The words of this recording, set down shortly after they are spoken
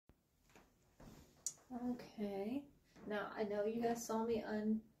Okay, now I know you guys saw me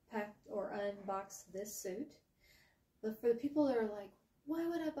unpack or unbox this suit, but for the people that are like, why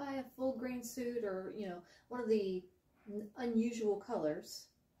would I buy a full green suit or, you know, one of the unusual colors?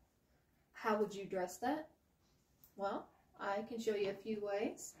 How would you dress that? Well, I can show you a few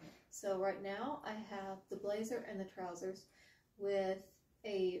ways. So right now I have the blazer and the trousers with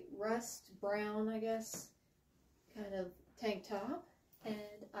a rust brown, I guess, kind of tank top, and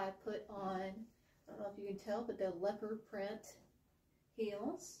I put on, I don't know if you can tell, but the leopard print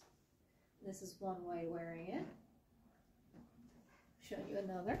heels. This is one way wearing it. Show you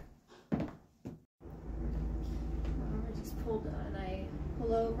another. I just pulled on a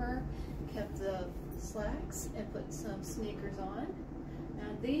pullover, kept the slacks, and put some sneakers on.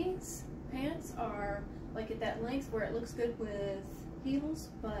 Now these pants are like at that length where it looks good with heels,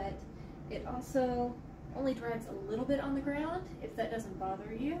 but it also only drags a little bit on the ground. If that doesn't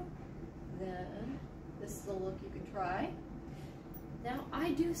bother you, then this is a look you can try. Now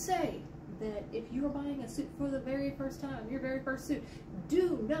I do say that if you are buying a suit for the very first time, your very first suit,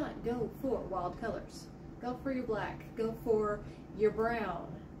 do not go for wild colors. Go for your black, go for your brown,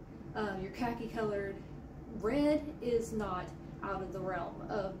 your khaki colored. Red is not out of the realm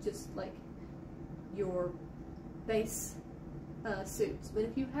of just like your base suits. But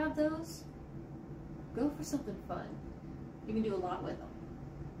if you have those, go for something fun. You can do a lot with them.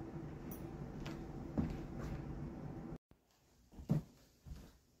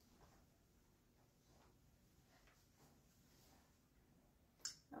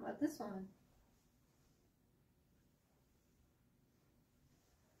 How about this one?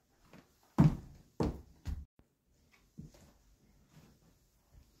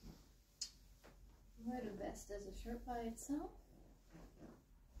 Wear the best as a shirt by itself.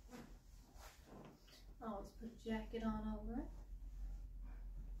 Always put a jacket on over it.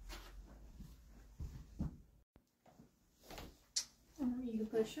 Or you can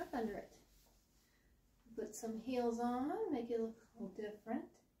put a shirt under it. Put some heels on, make it look a little different.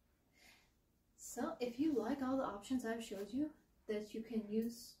 So if you like all the options I've showed you that you can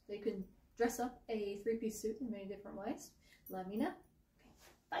use, they can dress up a three-piece suit in many different ways, let me know.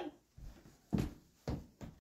 Okay, bye.